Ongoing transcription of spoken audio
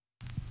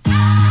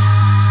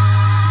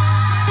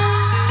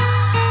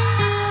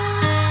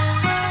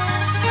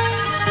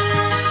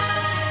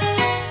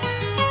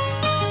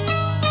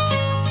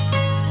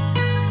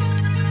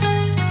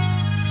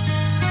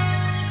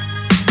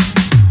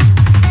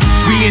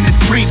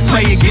streets,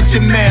 play it, get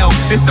your mail.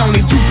 It's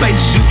only two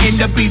places you end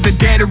up, either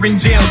dead or in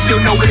jail.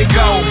 Still know where to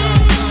go.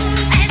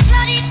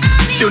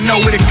 Still know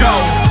where to go.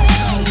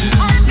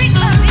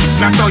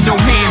 Now throw your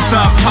hands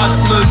up,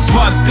 hustlers,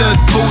 busters,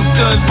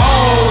 boosters,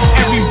 hoes,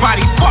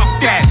 everybody, fuck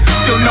that.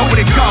 Still know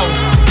where to go.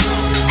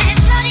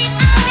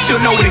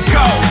 Still know where to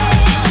go.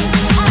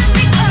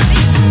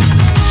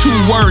 2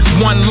 words,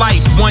 1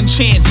 life, 1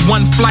 chance,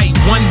 1 flight,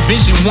 1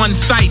 vision, 1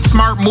 sight.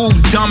 Smart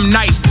moves, dumb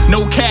nights,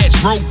 no cash,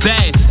 broke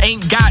bad,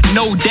 ain't got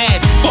no dad.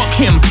 Fuck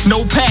him,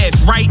 no pass,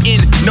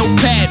 writing, no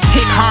pads,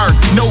 hit hard,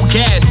 no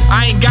gas.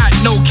 I ain't got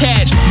no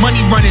cash,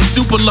 money running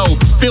super low,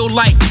 feel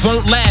like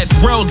won't last.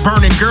 World's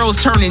burning, girls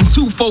turning,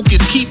 too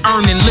focused, keep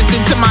earning. Listen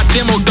to my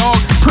demo, dog,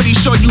 pretty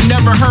sure you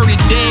never heard it.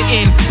 Dead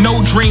end,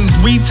 no dreams,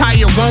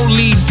 retire, won't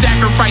leave.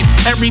 Sacrifice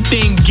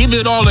everything, give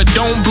it all or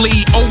don't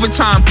bleed.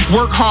 Overtime,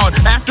 work hard,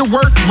 after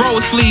work,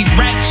 roll sleeves,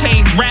 rap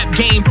chains, rap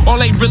game, all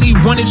they really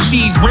want is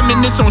cheese.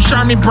 Reminisce on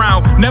Charmin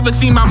Brown, never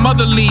seen my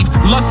mother leave.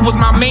 Lust was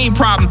my main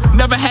problem,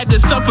 never had to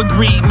suffer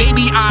greed.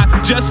 Maybe I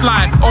just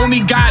lied, only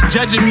God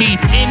judging me.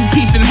 In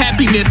peace and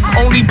happiness,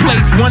 only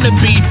place wanna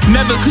be.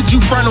 Never could you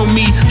front on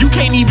me, you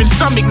can't even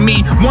stomach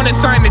me. Wanna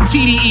sign the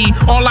TDE,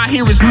 all I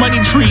hear is money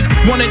trees.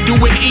 Wanna do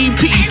an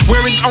EP,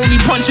 where it's only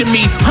punching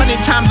me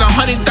 100 times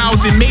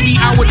 100,000, maybe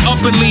I would up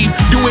and leave.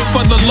 Do it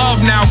for the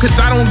love now, cause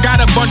I don't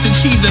got a bunch of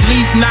cheese, at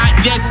least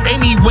not yet.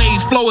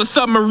 Anyways, flow a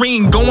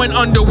submarine, going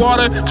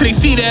underwater till they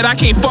see that I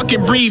can't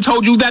fucking breathe.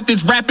 Told you that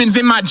this rapping's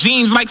in my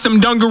jeans like some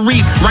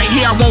dungarees. Right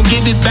here, I won't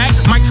get this back.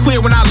 Mic's clear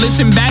when I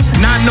listen back.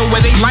 Now I know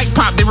where they like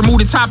pop. They remove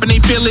the top and they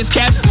feel his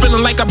cap.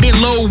 Feeling like I've been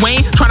Lil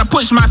Wayne, trying to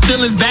push my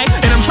ceilings back.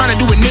 And I'm trying to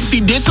do what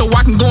Nipsey did so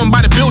I can go and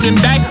buy the building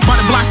back. Buy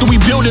the block and we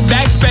build it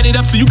back. Sped it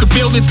up so you can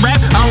feel this rap.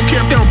 I don't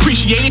care if they don't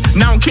appreciate it,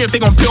 and I don't care if they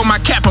gon' peel my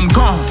cap, I'm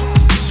gone.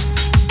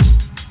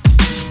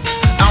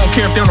 I don't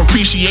care if they don't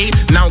appreciate it,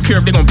 and I don't care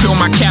if they gon' peel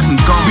my cap, I'm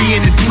gone. We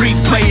in the streets,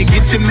 play it,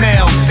 get your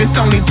mail. It's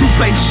only 2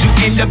 places you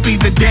end up,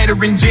 either dead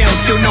or in jail.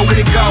 Still know where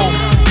to go.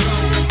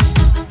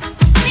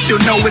 Still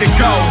know where to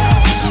go.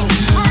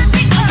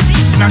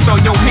 Now throw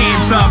your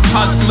hands up,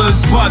 hustlers,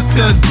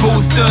 busters,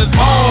 boosters,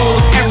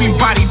 hoes,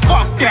 everybody,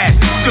 fuck that.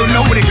 Still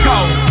know where to go.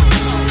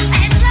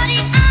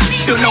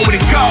 Still know where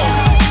to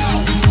go.